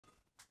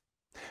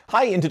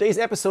Hi, in today's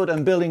episode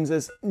I'm building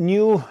this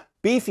new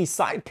beefy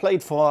side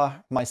plate for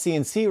my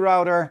CNC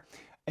router,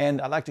 and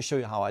I'd like to show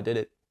you how I did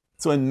it.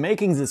 So in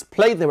making this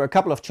plate there were a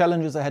couple of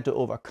challenges I had to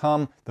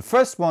overcome. The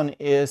first one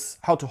is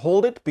how to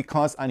hold it,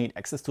 because I need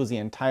access to the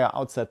entire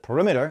outside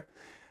perimeter,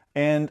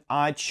 and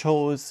I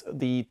chose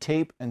the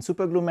tape and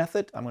superglue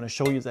method. I'm going to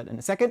show you that in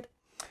a second.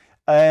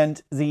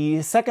 And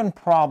the second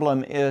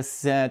problem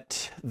is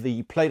that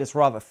the plate is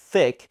rather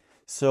thick,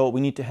 so we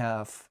need to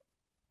have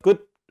good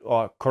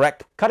or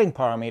correct cutting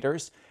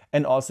parameters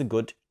and also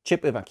good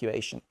chip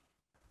evacuation.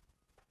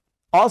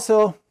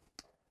 Also,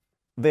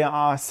 there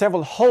are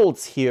several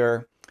holes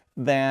here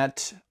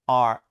that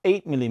are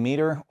 8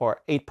 mm or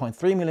 8.3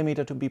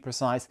 mm to be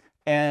precise,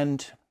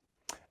 and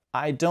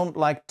I don't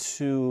like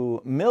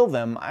to mill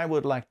them. I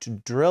would like to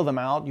drill them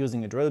out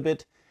using a drill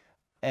bit.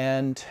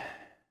 And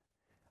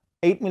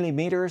 8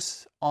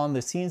 mm on the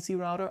CNC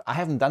router, I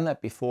haven't done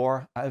that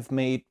before. I've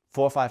made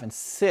 4, 5, and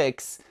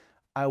 6.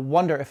 I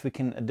wonder if we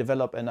can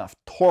develop enough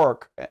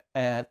torque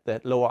at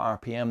that lower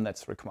RPM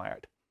that's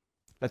required.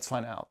 Let's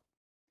find out.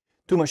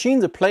 To machine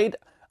the plate,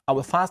 I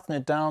will fasten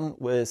it down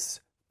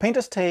with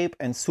painter's tape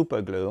and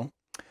super glue.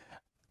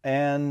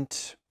 And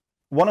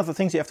one of the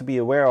things you have to be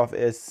aware of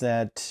is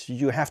that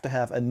you have to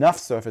have enough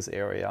surface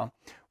area.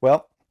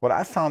 Well, what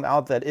I found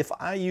out that if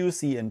I use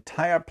the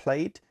entire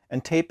plate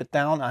and tape it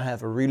down, I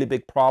have a really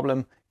big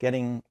problem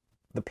getting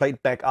the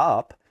plate back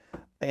up.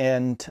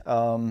 And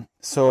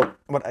so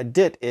what I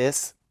did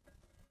is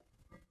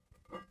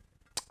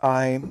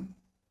I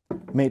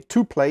made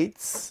 2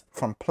 plates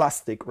from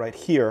plastic right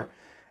here,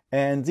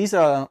 and these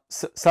are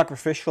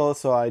sacrificial,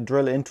 so I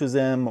drill into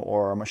them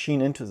or machine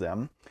into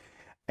them,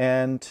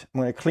 and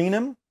I'm going to clean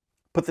them,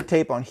 put the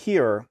tape on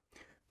here,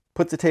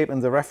 put the tape in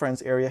the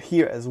reference area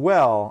here as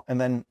well, and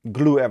then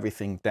glue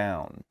everything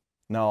down.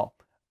 Now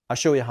I'll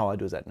show you how I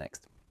do that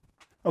next.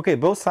 Okay,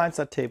 both sides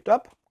are taped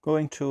up.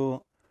 Going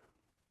to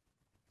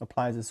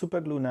apply the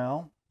super glue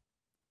now.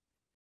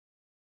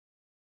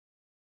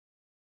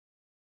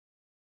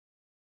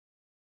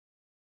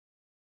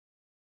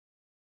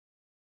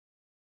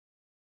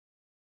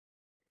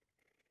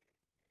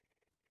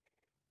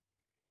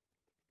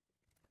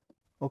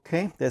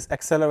 Okay, there's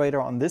accelerator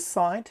on this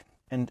side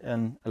and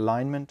an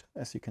alignment,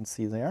 as you can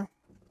see there.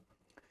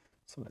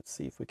 So let's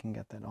see if we can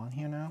get that on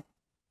here now.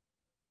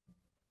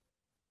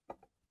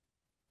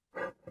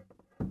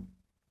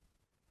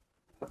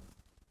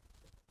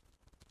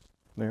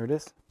 There it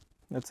is.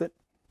 That's it.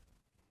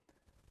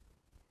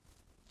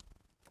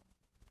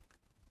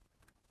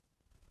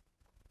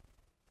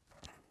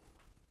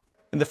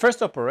 In the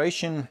first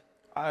operation,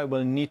 I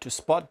will need to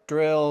spot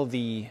drill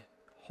the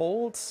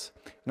holes,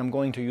 and I'm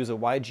going to use a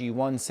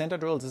YG1 center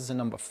drill. This is a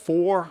number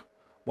 4,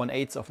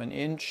 1/8 of an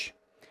inch,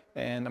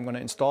 and I'm going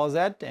to install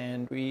that,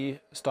 and we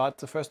start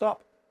the first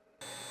op.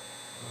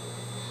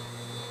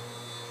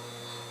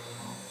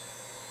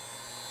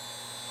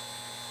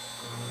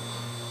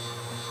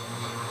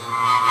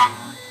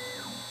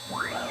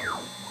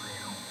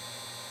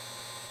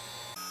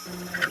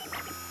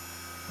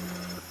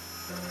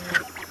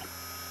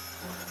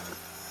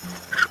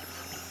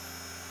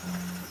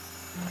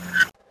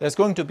 There's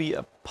going to be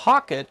a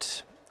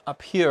pocket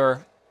up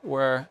here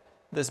where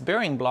this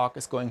bearing block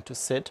is going to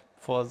sit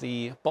for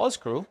the ball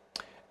screw,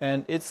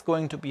 and it's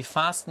going to be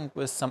fastened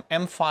with some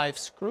M5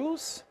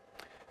 screws,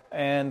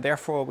 and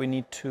therefore we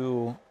need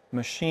to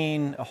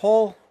machine a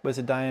hole with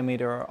a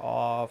diameter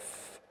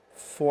of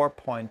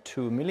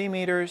 4.2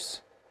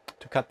 millimeters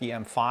to cut the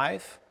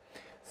M5.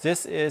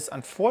 This is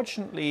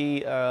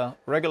unfortunately a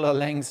regular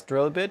length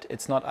drill bit.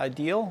 It's not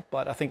ideal,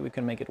 but I think we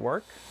can make it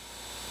work.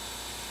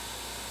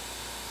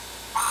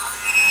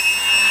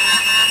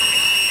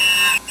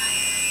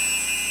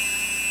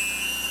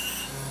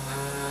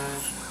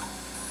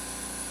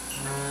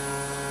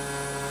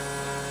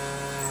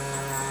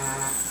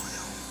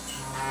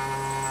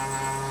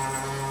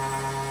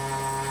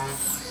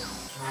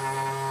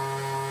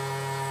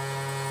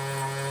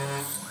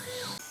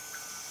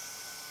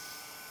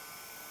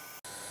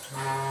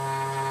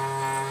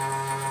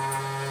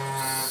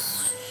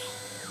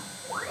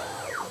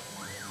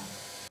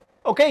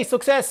 Okay,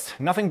 success!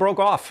 Nothing broke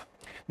off.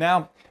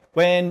 Now,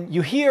 when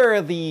you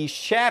hear the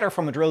shatter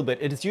from a drill bit,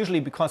 it is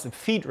usually because the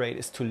feed rate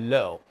is too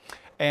low.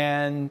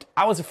 And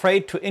I was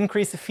afraid to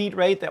increase the feed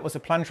rate. That was a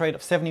plunge rate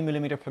of 70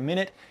 mm per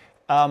minute,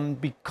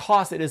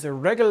 because it is a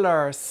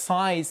regular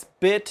size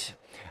bit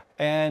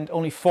and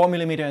only 4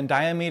 mm in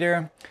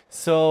diameter.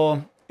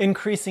 So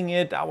increasing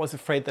it, I was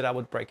afraid that I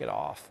would break it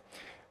off.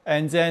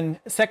 And then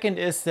second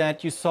is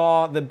that you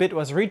saw the bit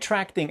was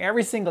retracting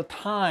every single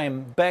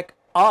time back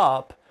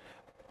up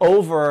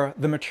over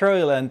the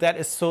material, and that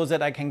is so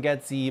that I can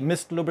get the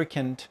mist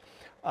lubricant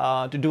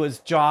to do its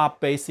job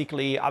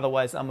basically.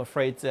 Otherwise I'm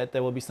afraid that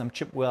there will be some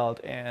chip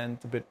weld and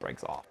the bit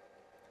breaks off.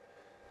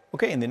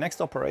 Okay, in the next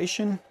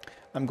operation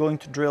I'm going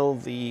to drill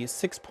the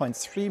 6.3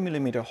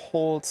 mm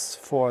holes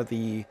for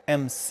the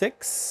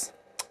M6,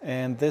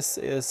 and this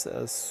is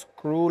a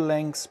screw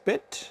length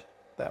bit.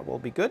 That will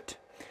be good.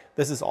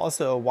 This is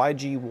also a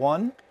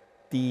YG1.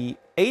 The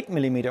 8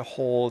 mm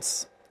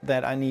holes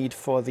that I need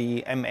for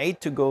the M8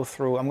 to go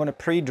through, I'm going to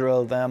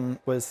pre-drill them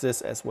with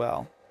this as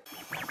well.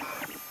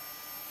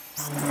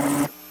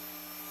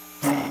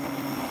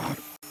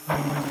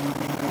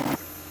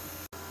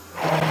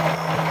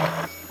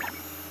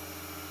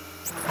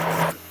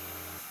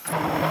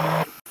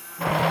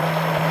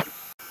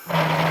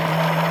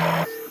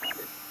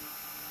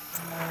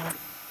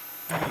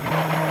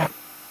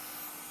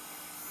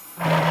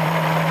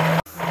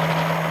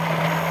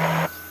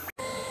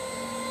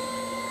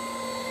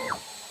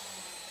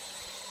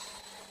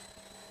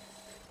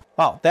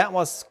 Wow, that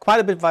was quite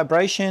a bit of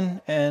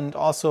vibration and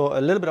also a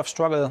little bit of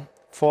struggle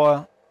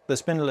for the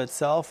spindle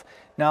itself.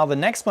 Now the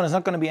next one is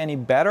not going to be any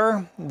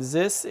better.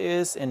 This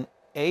is an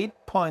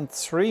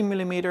 8.3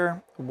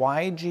 millimeter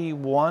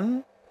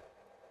YG1,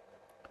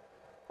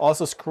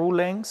 also screw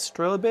length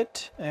drill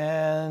bit,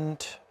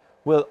 and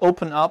will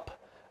open up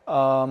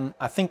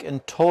I think in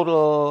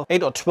total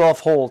 8 or 12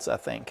 holes, I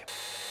think.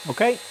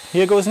 Okay,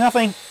 here goes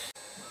nothing.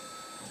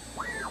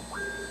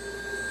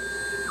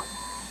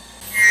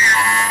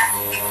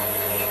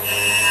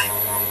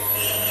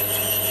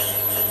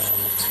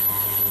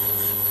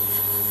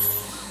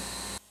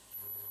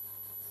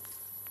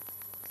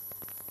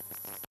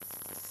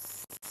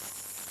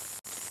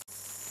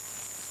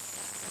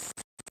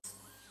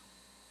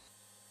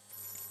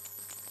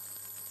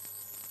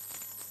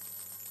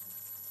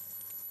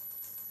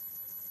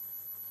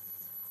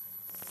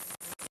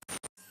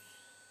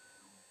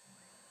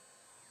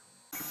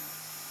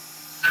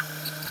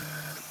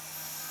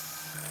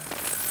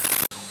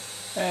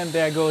 And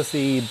there goes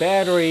the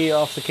battery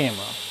of the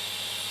camera.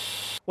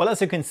 Well,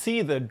 as you can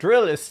see, the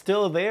drill is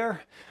still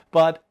there,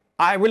 but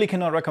I really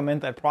cannot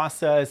recommend that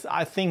process.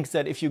 I think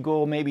that if you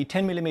go maybe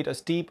 10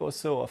 millimeters deep or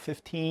so, or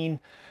 15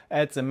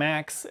 at the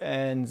max,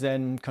 and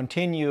then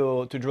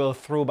continue to drill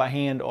through by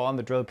hand or on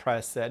the drill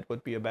press, that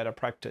would be a better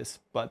practice.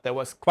 But there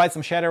was quite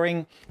some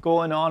shattering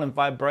going on and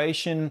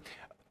vibration.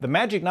 The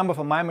magic number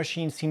for my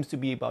machine seems to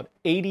be about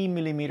 80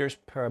 millimeters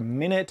per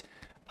minute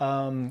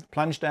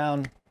plunge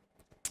down.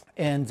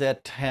 And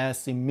that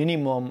has the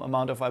minimum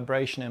amount of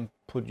vibration and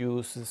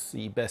produces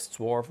the best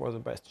swarf or the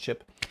best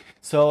chip.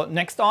 So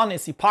next on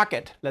is the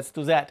pocket. Let's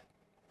do that.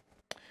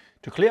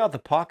 To clear out the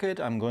pocket,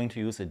 I'm going to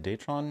use a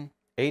Datron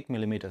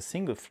 8mm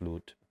single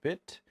flute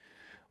bit.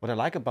 What I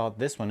like about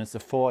this one is the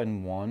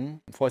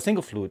 4-in-1. For a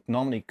single flute,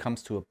 normally it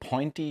comes to a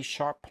pointy,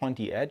 sharp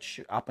pointy edge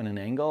up in an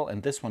angle,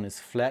 and this one is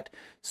flat,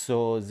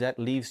 so that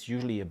leaves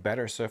usually a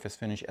better surface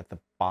finish at the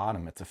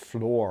bottom, at the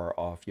floor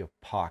of your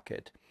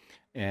pocket.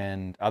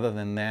 And other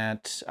than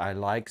that, I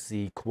like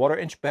the 1/4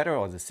 inch better,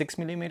 or the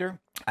 6mm.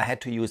 I had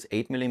to use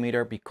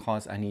 8mm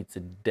because I need the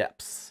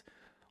depths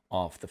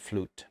of the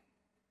flute.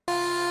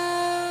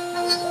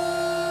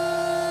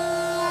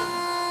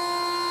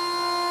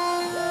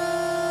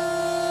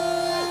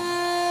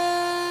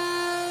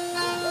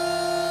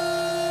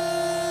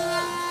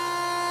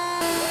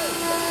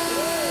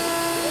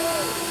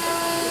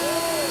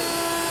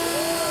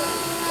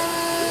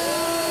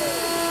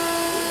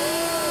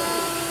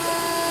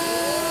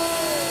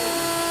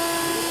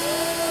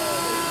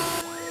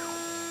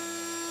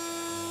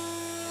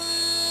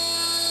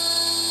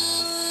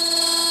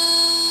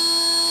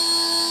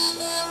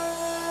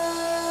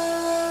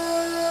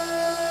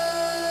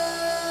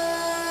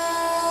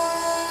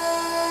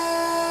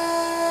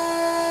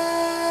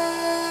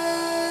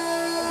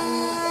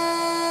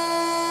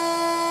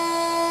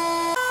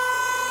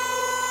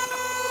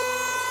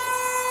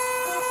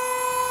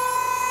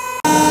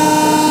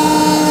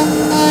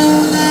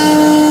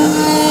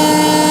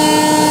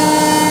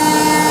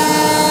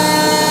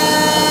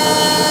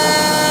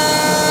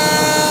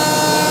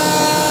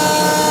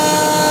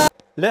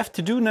 Left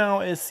to do now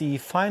is the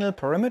final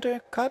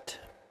perimeter cut,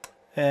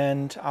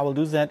 and I will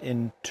do that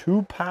in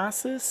 2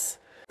 passes.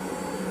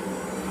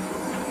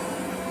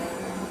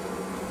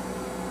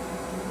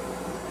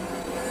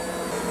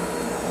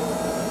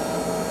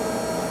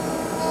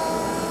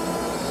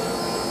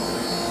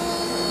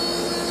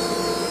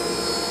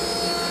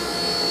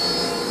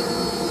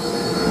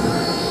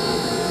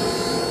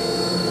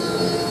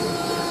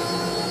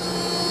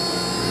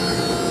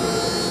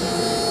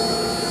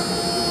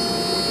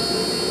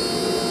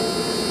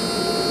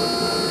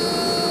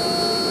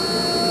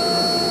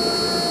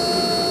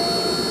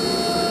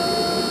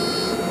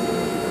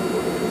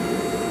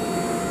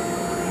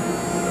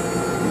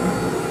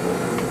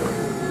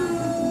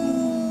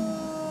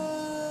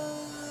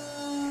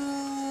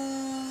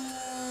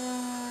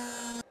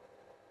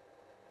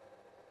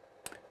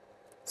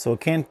 So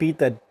can't beat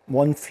that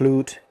one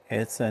flute.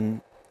 It's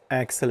an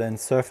excellent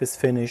surface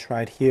finish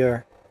right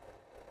here.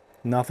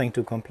 Nothing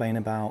to complain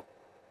about.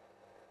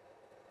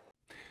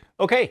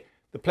 Okay,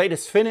 the plate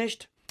is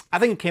finished. I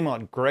think it came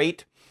out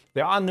great.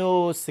 There are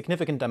no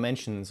significant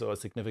dimensions or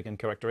significant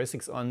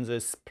characteristics on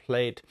this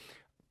plate,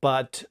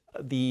 but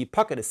the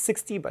pocket is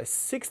 60 by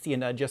 60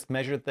 and I just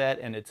measured that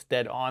and it's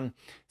dead on.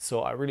 So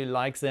I really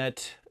like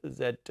that,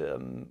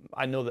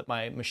 I know that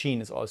my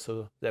machine is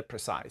also that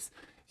precise.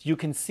 You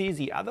can see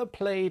the other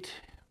plate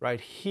right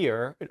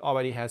here. It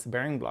already has a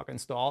bearing block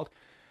installed.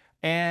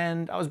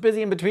 And I was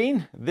busy in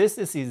between. This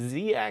is the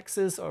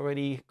Z-axis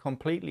already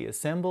completely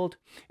assembled.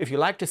 If you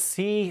like to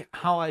see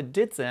how I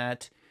did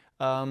that,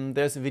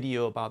 there's a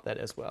video about that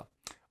as well.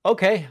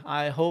 Okay,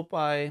 I hope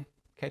I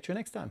catch you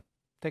next time.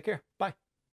 Take care. Bye.